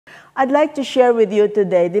I'd like to share with you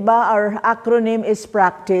today, di ba, our acronym is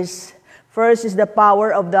practice. First is the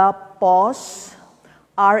power of the pause.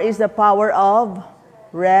 R is the power of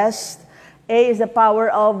rest. A is the power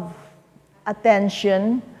of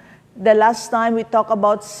attention. The last time we talked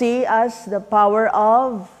about C as the power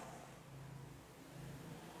of,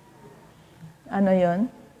 ano yun?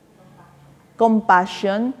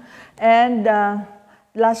 Compassion. And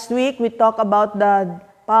last week we talked about the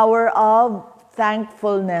power of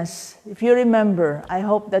thankfulness. If you remember, I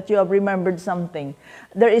hope that you have remembered something.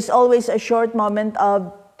 There is always a short moment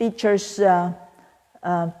of teacher's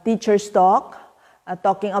talk,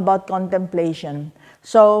 talking about contemplation.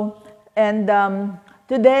 So, and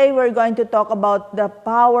today we're going to talk about the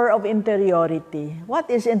power of interiority. What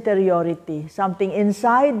is interiority? Something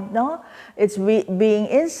inside, no? It's being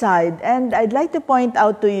inside. And I'd like to point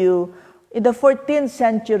out to you, in the 14th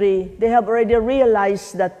century, they have already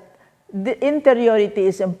realized that the interiority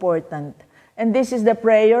is important. And this is the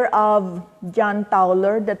prayer of John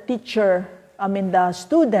Tauler, the teacher, the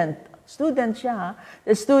student siya,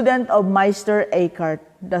 the student of Meister Eckhart,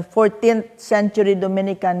 the 14th century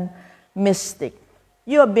Dominican mystic.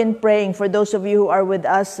 You have been praying, for those of you who are with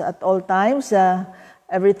us at all times,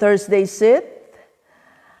 every Thursday sit.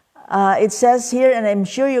 It says here, and I'm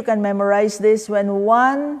sure you can memorize this, when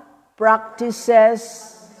one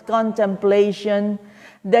practices contemplation,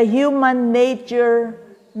 the human nature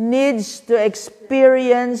needs to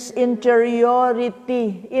experience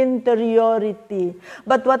interiority.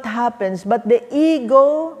 But what happens? But the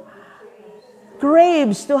ego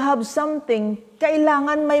craves to have something.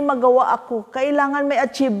 Kailangan may magawa ako. Kailangan may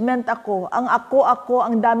achievement ako. Ang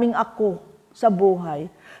ang daming ako sa buhay.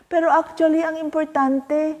 Pero actually, ang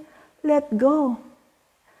importante, let go.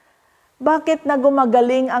 Bakit na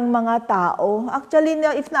gumagaling ang mga tao? Actually,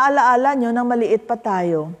 if naalaala nyo, nang maliit pa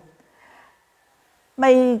tayo,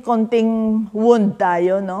 may konting wound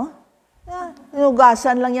tayo, no?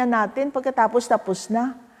 Inugasan lang yan natin, pagkatapos tapos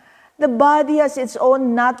na. The body has its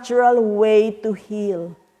own natural way to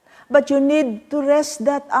heal. But you need to rest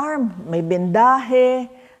that arm. May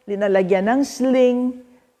bendahe, linalagyan ng sling.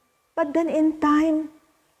 But then in time,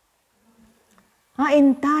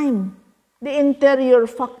 the interior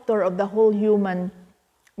factor of the whole human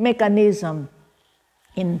mechanism,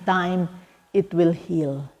 in time, it will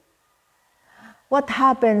heal. What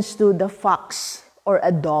happens to the fox or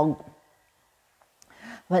a dog?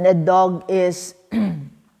 When a dog is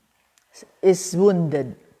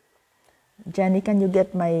wounded. Jenny, can you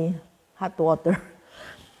get my hot water?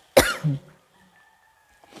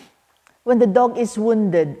 When the dog is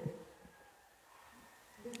wounded,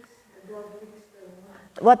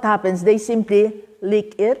 what happens? They simply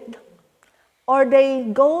lick it, or they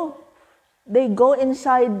go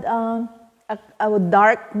inside a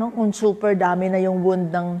dark, no? Kung super dami na yung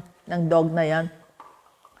wound ng dog na yan.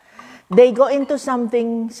 They go into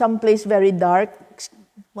someplace very dark.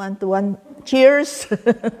 1-to-1. Cheers!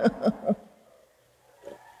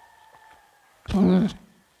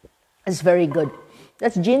 It's very good.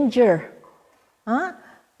 That's ginger. Huh?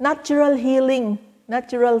 Natural healing,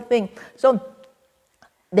 natural thing. So,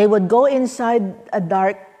 they would go inside a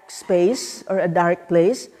dark space or a dark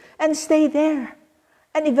place and stay there.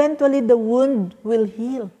 And eventually the wound will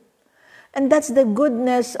heal. And that's the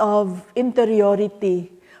goodness of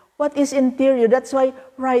interiority. What is interior? That's why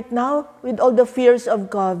right now, with all the fears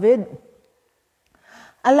of COVID,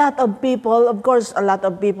 a lot of people, of course, a lot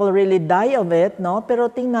of people really die of it, no? Pero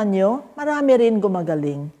tingnan nyo, marami rin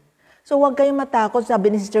gumagaling. So huwag kayong matakot,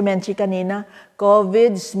 sabi ni Sister Menchi kanina,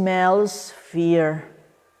 COVID smells fear.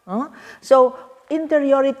 Huh? So,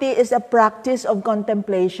 interiority is a practice of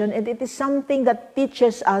contemplation, and it is something that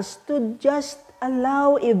teaches us to just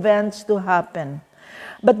allow events to happen.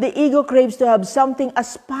 But the ego craves to have something,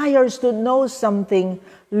 aspires to know something,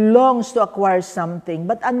 longs to acquire something.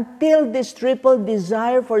 But until this triple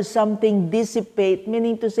desire for something dissipate,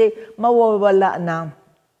 meaning to say, mawawala na,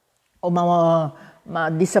 o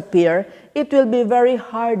disappear, it will be very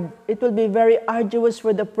hard. It will be very arduous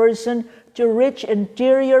for the person to reach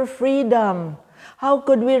interior freedom. How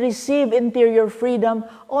could we receive interior freedom?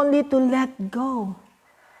 Only to let go.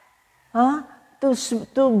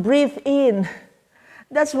 To breathe in.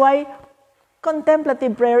 That's why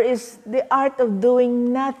contemplative prayer is the art of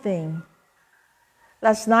doing nothing.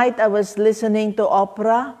 Last night, I was listening to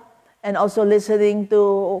opera and also listening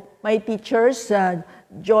to my teachers,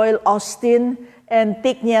 Joel Austin and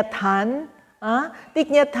Thich Nhat Hanh.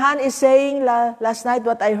 Thich Nhat Hanh is saying, last night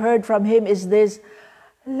what I heard from him is this,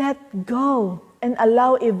 let go and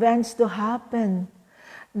allow events to happen.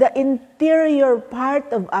 The interior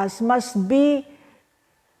part of us must be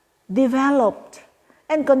developed.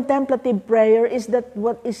 And contemplative prayer is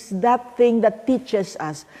that thing that teaches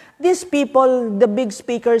us. These people, the big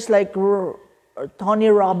speakers like Tony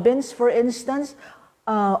Robbins, for instance,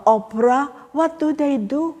 Oprah, what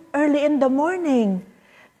do? Early in the morning?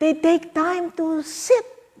 They take time to sit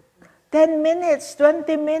 10 minutes,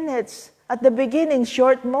 20 minutes. At the beginning,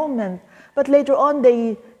 short moment. But later on,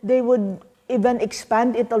 they would even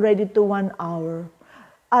expand it already to 1 hour.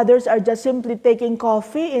 Others are just simply taking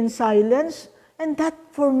coffee in silence. And that,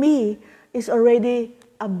 for me, is already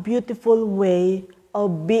a beautiful way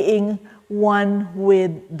of being one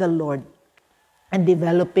with the Lord and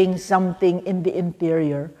developing something in the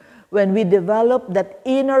interior. When we develop that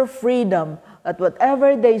inner freedom, that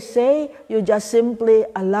whatever they say, you just simply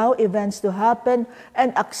allow events to happen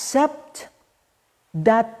and accept,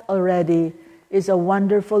 that already is a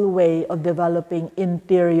wonderful way of developing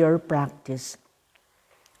interior practice.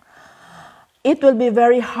 It will be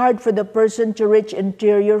very hard for the person to reach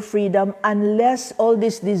interior freedom unless all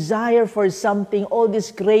this desire for something, all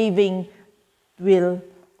this craving will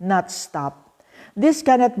not stop. This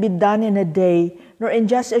cannot be done in a day, nor in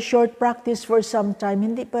just a short practice for some time.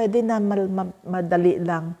 Hindi pwede na madali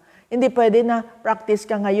lang. Hindi pwede na practice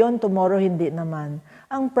ka ngayon, tomorrow hindi naman.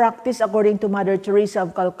 Ang practice, according to Mother Teresa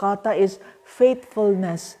of Calcutta, is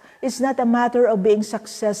faithfulness. It's not a matter of being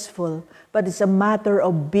successful, but it's a matter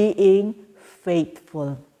of being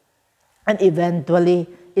faithful. And eventually,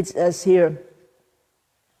 it's as here.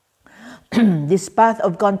 This path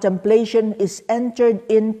of contemplation is entered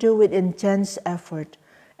into with intense effort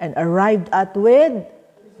and arrived at with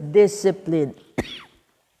discipline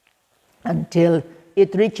until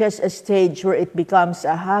it reaches a stage where it becomes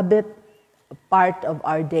a habit, a part of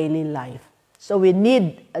our daily life. So we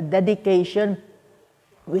need a dedication.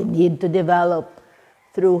 We need to develop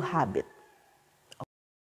through habit.